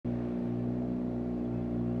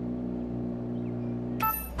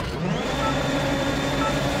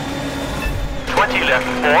left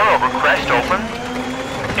 4 over crest open,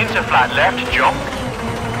 into flat left jump,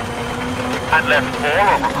 and left 4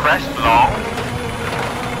 over crest long,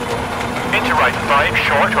 into right 5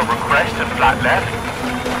 short over crest and flat left,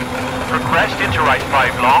 for crest into right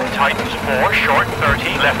 5 long, tightens 4 short 30,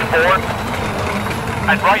 left 4,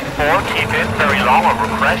 and right 4 keep in very long over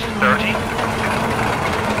crest 30,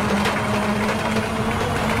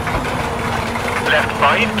 left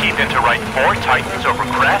 5 keep into right 4, tightens over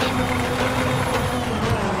crest,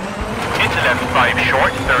 into left 5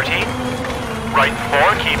 short 30, right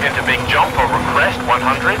 4 keep into big jump over crest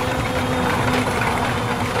 100,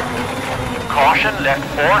 caution left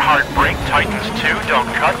 4 hard brake, tightens 2, don't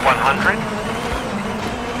cut 100,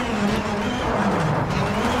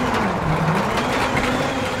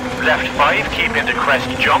 left 5 keep into crest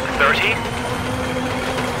jump 30,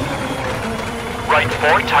 right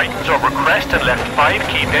 4 tightens over crest and left 5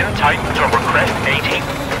 keep in, tightens over crest 80,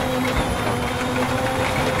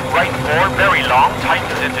 right 4 very long,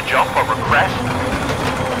 tightens into jump over crest,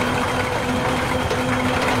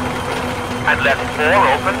 and left 4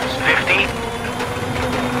 opens 50,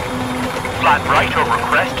 flat right over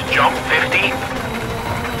crest, jump 50,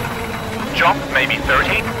 jump maybe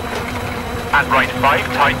 30, and right 5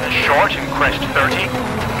 tightens short in crest 30,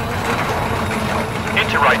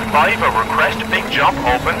 into right 5 over crest, big jump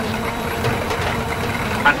opens,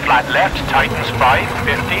 and flat left tightens 5,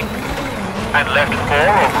 50, and left 4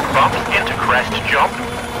 over bump into crest jump,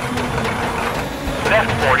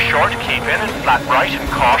 left 4 short keep in and flat right and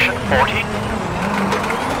caution 40,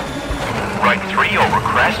 right 3 over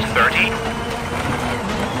crest 30,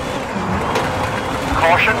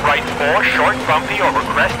 caution right 4 short bumpy over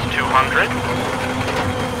crest 200,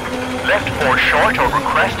 left 4 short over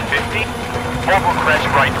crest 50, over crest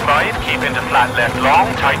right 5 keep into flat left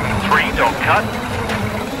long, tighten 3, don't cut,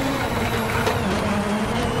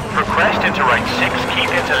 for crest into right 6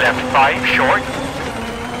 keep into left 5 short,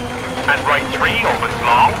 and right 3 opens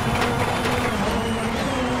long,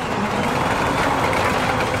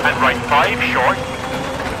 and right 5 short,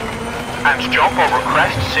 and jump over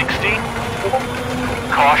crest 60,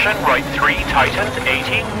 caution right 3 tightens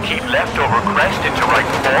 80, keep left over crest into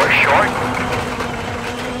right 4 short,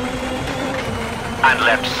 and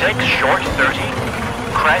left 6 short 30,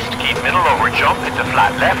 crest keep middle over jump into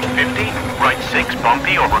flat left 50, right 6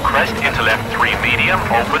 bumpy over crest into left 3 medium,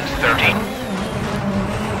 opens 30,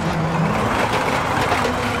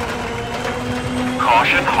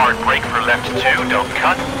 caution hard brake for left 2, don't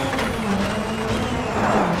cut,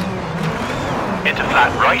 into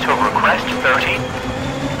flat right over crest 30,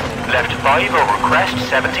 left 5 over crest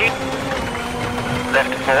 70,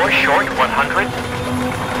 left 4 short 100,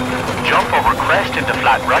 jump over crest into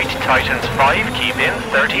flat right, tightens 5, keep in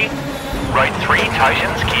 30, right 3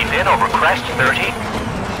 tightens, keep in over crest 30,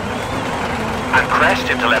 and crest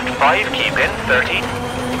into left 5, keep in 30,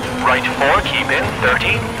 right 4 keep in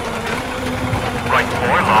 30, right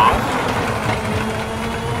 4 long,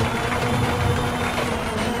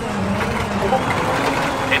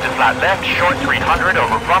 into flat left, short 300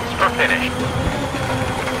 over bumps for finish.